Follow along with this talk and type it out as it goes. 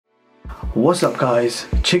What's up guys,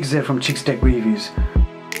 Chicks here from Chicks Tech Reviews.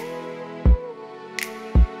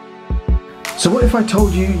 So what if I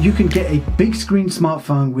told you you can get a big screen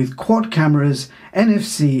smartphone with quad cameras,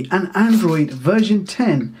 NFC and Android version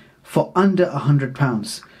 10 for under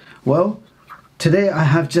 £100? Well, today I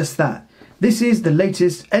have just that. This is the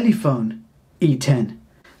latest Elephone E10.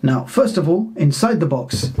 Now first of all, inside the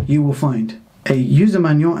box you will find a user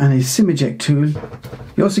manual and a SIM eject tool.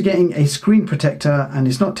 You're also getting a screen protector, and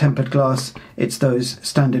it's not tempered glass, it's those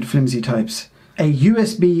standard flimsy types. A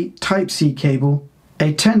USB Type-C cable,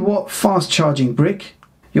 a 10-watt fast charging brick.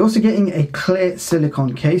 You're also getting a clear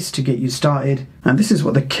silicone case to get you started, and this is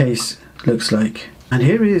what the case looks like. And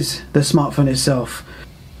here is the smartphone itself.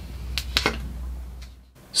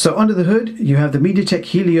 So under the hood you have the Mediatek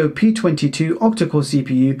Helio P22 octa-core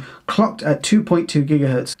CPU clocked at 2.2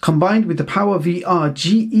 GHz combined with the PowerVR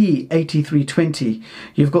GE8320.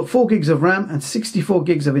 You've got 4 gigs of RAM and 64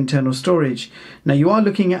 gigs of internal storage. Now you are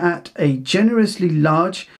looking at a generously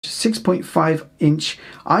large 6.5 inch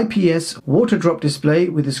IPS water drop display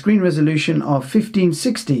with a screen resolution of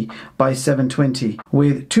 1560 by 720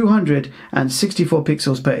 with 264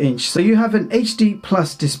 pixels per inch. So you have an HD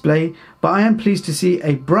plus display, but I am pleased to see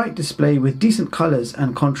a bright display with decent colors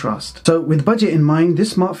and contrast. So with budget in mind,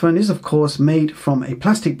 this smartphone is of course made from a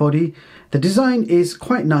plastic body. The design is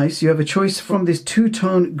quite nice. You have a choice from this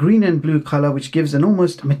two-tone green and blue color which gives an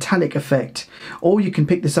almost metallic effect, or you can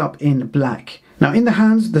pick this up in black. Now in the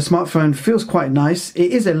hands, the smartphone feels quite nice.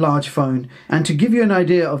 It is a large phone, and to give you an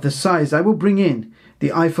idea of the size, I will bring in the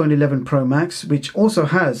iPhone 11 Pro Max, which also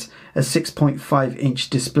has a 6.5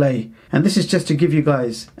 inch display, and this is just to give you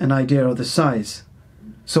guys an idea of the size.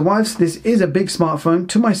 So whilst this is a big smartphone,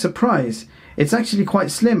 to my surprise it's actually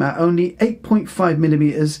quite slim at only 8.5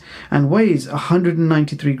 millimeters and weighs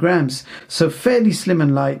 193 grams, so fairly slim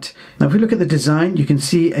and light. Now if we look at the design, you can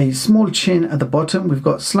see a small chin at the bottom. We've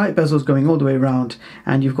got slight bezels going all the way around,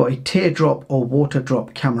 and you've got a teardrop or water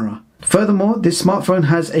drop camera. Furthermore, this smartphone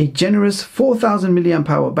has a generous 4000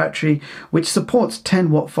 mAh battery which supports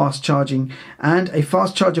 10-watt fast charging, and a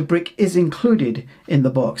fast charger brick is included in the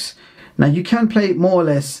box. Now you can play more or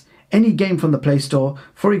less any game from the Play Store.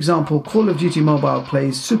 For example, Call of Duty Mobile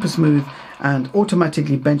plays super smooth and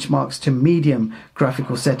automatically benchmarks to medium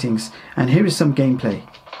graphical settings. And here is some gameplay.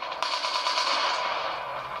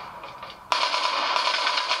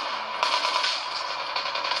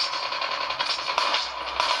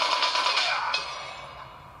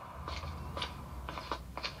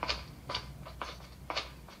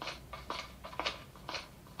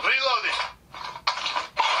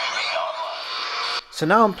 So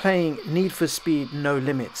now I'm playing Need for Speed No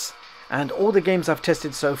Limits, and all the games I've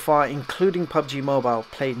tested so far, including PUBG Mobile,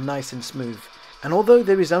 played nice and smooth. And although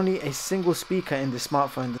there is only a single speaker in this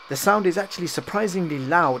smartphone, the sound is actually surprisingly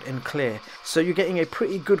loud and clear, so you're getting a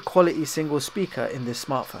pretty good quality single speaker in this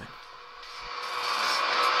smartphone.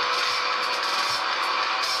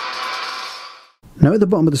 Now at the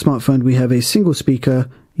bottom of the smartphone we have a single speaker,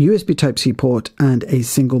 USB Type-C port and a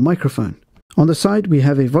single microphone. On the side we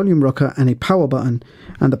have a volume rocker and a power button,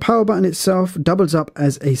 and the power button itself doubles up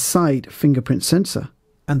as a side fingerprint sensor.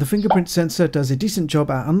 And the fingerprint sensor does a decent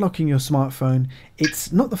job at unlocking your smartphone.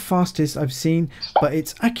 It's not the fastest I've seen, but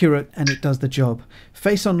it's accurate and it does the job.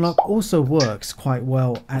 Face unlock also works quite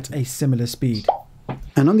well at a similar speed.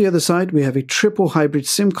 And on the other side we have a triple hybrid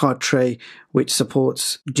SIM card tray which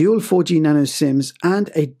supports dual 4G nano SIMs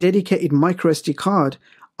and a dedicated microSD card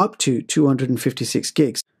up to 256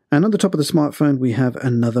 gigs. And on the top of the smartphone we have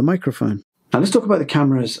another microphone. Now let's talk about the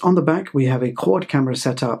cameras. On the back we have a quad camera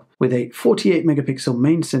setup with a 48 megapixel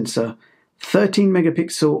main sensor, 13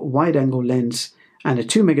 megapixel wide angle lens and a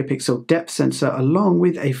 2 megapixel depth sensor, along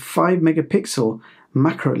with a 5 megapixel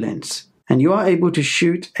macro lens. And you are able to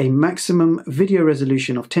shoot a maximum video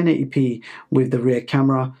resolution of 1080p with the rear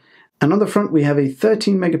camera. And on the front we have a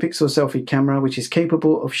 13 megapixel selfie camera which is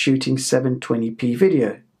capable of shooting 720p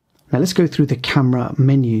video. Now let's go through the camera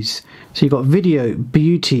menus. So you've got video,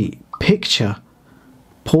 beauty, picture,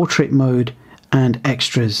 portrait mode and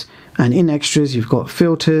extras. And in extras you've got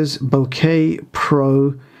filters, bokeh,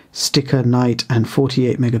 pro, sticker, night and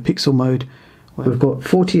 48 megapixel mode. We've got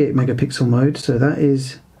 48 megapixel mode, so that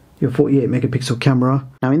is your 48 megapixel camera.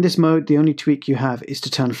 Now in this mode the only tweak you have is to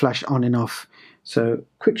turn flash on and off. So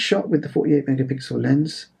quick shot with the 48 megapixel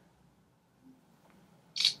lens.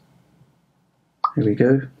 Here we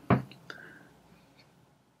go.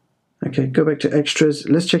 Okay, go back to extras.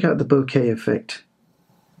 Let's check out the bokeh effect.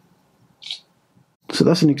 So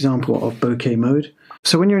that's an example of bokeh mode.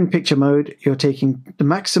 So when you're in picture mode, you're taking the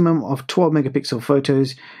maximum of 12 megapixel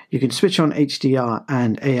photos. You can switch on HDR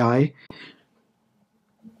and AI.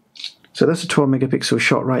 So that's a 12 megapixel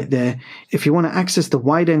shot right there. If you want to access the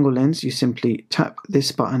wide angle lens, you simply tap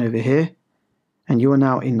this button over here and you are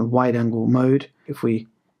now in wide angle mode. If we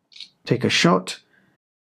take a shot,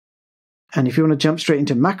 and if you want to jump straight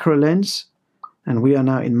into macro lens, and we are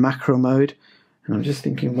now in macro mode, and I'm just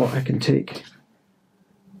thinking what I can take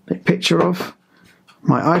a picture of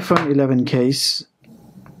my iPhone 11 case.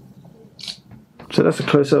 So that's a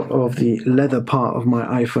close-up of the leather part of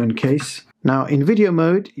my iPhone case. Now in video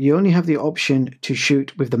mode, you only have the option to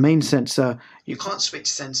shoot with the main sensor. You can't switch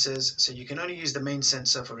sensors, so you can only use the main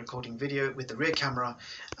sensor for recording video with the rear camera,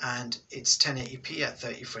 and it's 1080p at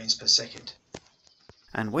 30 frames per second.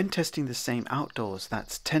 And when testing the same outdoors,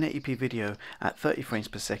 that's 1080p video at 30 frames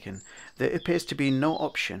per second, there appears to be no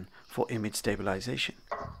option for image stabilization.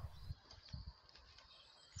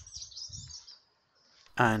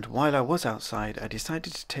 And while I was outside, I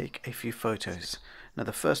decided to take a few photos. Now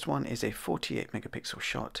the first one is a 48 megapixel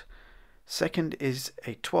shot. Second is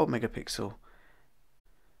a 12 megapixel.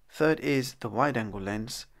 Third is the wide angle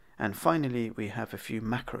lens. And finally we have a few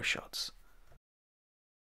macro shots.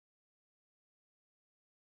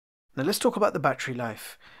 Now let's talk about the battery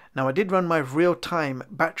life. Now I did run my real-time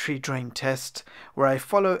battery drain test where I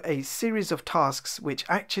follow a series of tasks which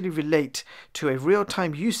actually relate to a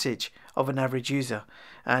real-time usage of an average user.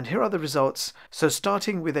 And here are the results. So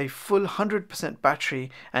starting with a full 100%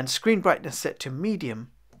 battery and screen brightness set to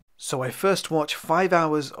medium. So I first watched 5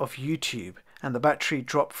 hours of YouTube and the battery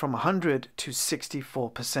dropped from 100 to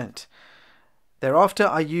 64%. Thereafter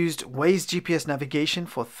I used Waze GPS navigation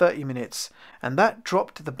for 30 minutes and that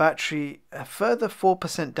dropped the battery a further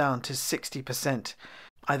 4% down to 60%.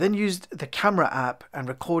 I then used the camera app and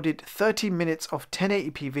recorded 30 minutes of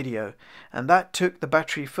 1080p video and that took the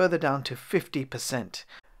battery further down to 50%.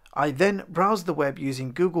 I then browsed the web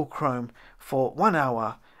using Google Chrome for 1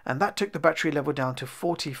 hour and that took the battery level down to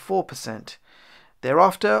 44%.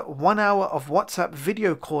 Thereafter 1 hour of WhatsApp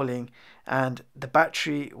video calling and the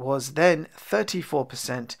battery was then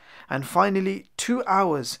 34%, and finally 2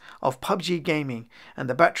 hours of PUBG gaming and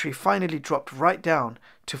the battery finally dropped right down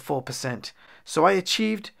to 4%. So I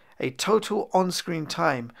achieved a total on-screen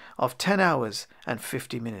time of 10 hours and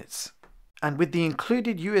 50 minutes. And with the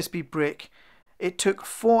included USB brick, it took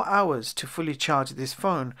 4 hours to fully charge this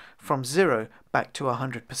phone from 0 back to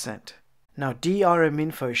 100%. Now DRM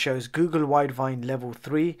info shows Google Widevine level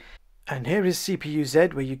 3, and here is CPU Z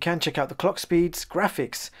where you can check out the clock speeds,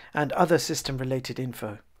 graphics and other system related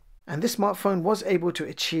info. And this smartphone was able to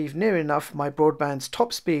achieve near enough my broadband's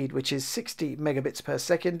top speed, which is 60 megabits per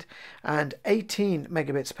second and 18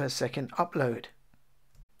 megabits per second upload.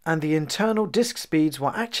 And the internal disk speeds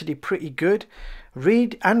were actually pretty good,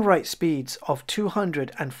 read and write speeds of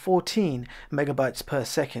 214 megabytes per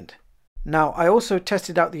second. Now I also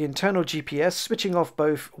tested out the internal GPS, switching off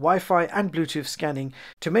both Wi-Fi and Bluetooth scanning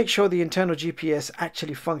to make sure the internal GPS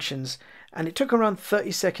actually functions, and it took around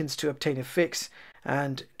 30 seconds to obtain a fix.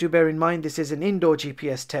 And do bear in mind this is an indoor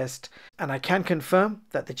GPS test and I can confirm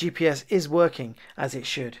that the GPS is working as it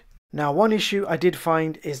should. Now one issue I did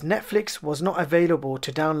find is Netflix was not available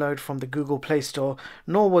to download from the Google Play Store,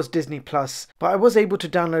 nor was Disney Plus, but I was able to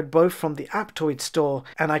download both from the Aptoid store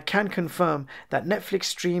and I can confirm that Netflix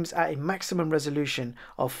streams at a maximum resolution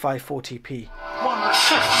of 540p.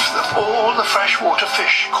 1/5 of all the freshwater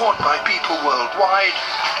fish caught by people worldwide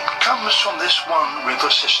comes from this one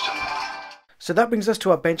river system. So that brings us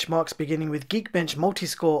to our benchmarks, beginning with Geekbench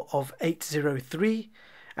multi-score of 803.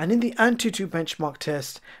 And in the Antutu benchmark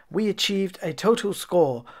test, we achieved a total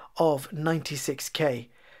score of 96k.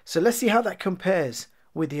 So let's see how that compares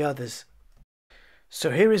with the others. So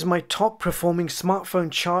here is my top performing smartphone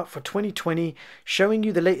chart for 2020, showing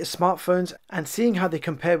you the latest smartphones and seeing how they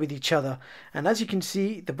compare with each other. And as you can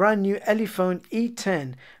see, the brand new Elephone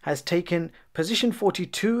E10 has taken position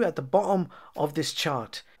 42 at the bottom of this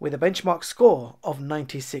chart with a benchmark score of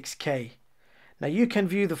 96k. Now you can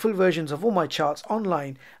view the full versions of all my charts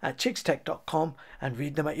online at chixtech.com and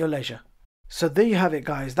read them at your leisure. So there you have it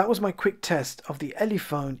guys, that was my quick test of the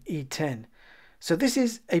Elephone E10. So this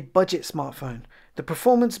is a budget smartphone. The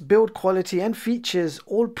performance, build quality and features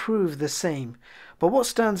all prove the same. But what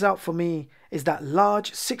stands out for me is that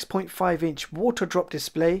large 6.5-inch water drop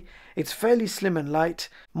display. It's fairly slim and light.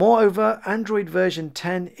 Moreover, Android version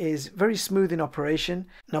 10 is very smooth in operation.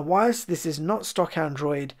 Now whilst this is not stock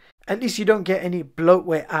Android, at least you don't get any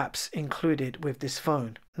bloatware apps included with this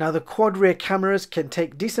phone. Now the quad rear cameras can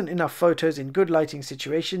take decent enough photos in good lighting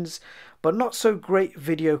situations, but not so great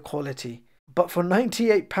video quality. But for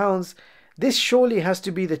 £98, this surely has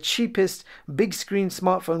to be the cheapest big screen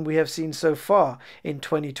smartphone we have seen so far in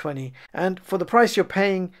 2020. And for the price you're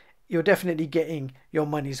paying, you're definitely getting your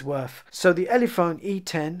money's worth. So the Elephone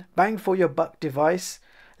E10, bang for your buck device.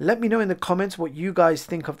 Let me know in the comments what you guys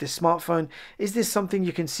think of this smartphone. Is this something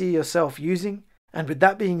you can see yourself using? And with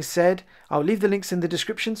that being said, I'll leave the links in the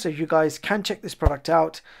description so you guys can check this product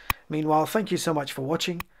out. Meanwhile, thank you so much for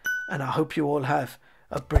watching, and I hope you all have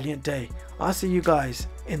a brilliant day. I'll see you guys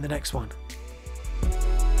in the next one.